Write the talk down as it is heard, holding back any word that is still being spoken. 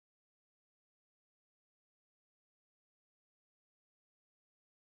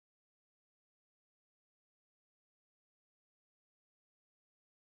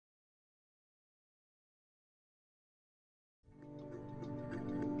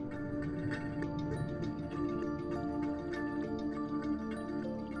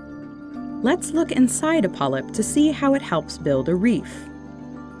Let's look inside a polyp to see how it helps build a reef.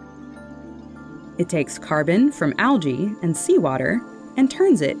 It takes carbon from algae and seawater and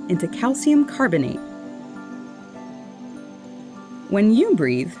turns it into calcium carbonate. When you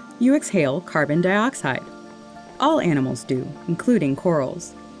breathe, you exhale carbon dioxide. All animals do, including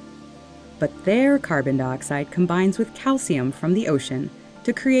corals. But their carbon dioxide combines with calcium from the ocean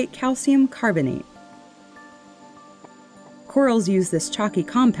to create calcium carbonate. Corals use this chalky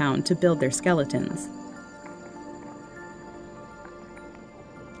compound to build their skeletons.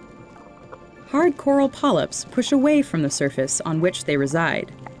 Hard coral polyps push away from the surface on which they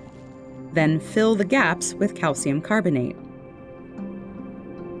reside, then fill the gaps with calcium carbonate.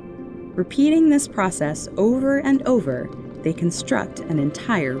 Repeating this process over and over, they construct an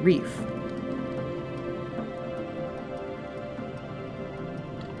entire reef.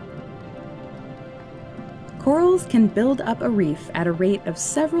 Corals can build up a reef at a rate of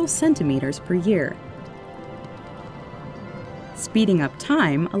several centimeters per year. Speeding up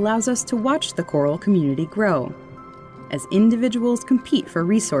time allows us to watch the coral community grow, as individuals compete for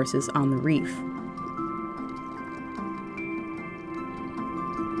resources on the reef.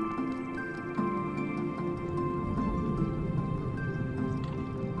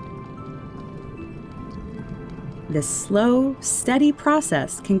 This slow, steady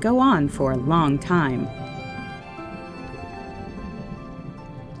process can go on for a long time.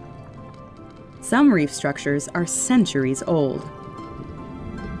 Some reef structures are centuries old.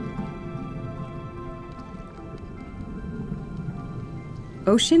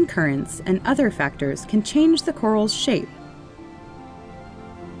 Ocean currents and other factors can change the coral's shape.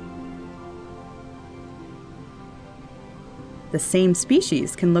 The same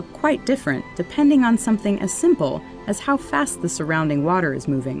species can look quite different depending on something as simple as how fast the surrounding water is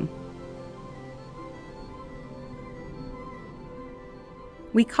moving.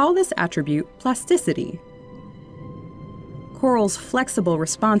 We call this attribute plasticity. Corals' flexible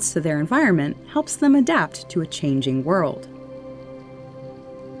response to their environment helps them adapt to a changing world.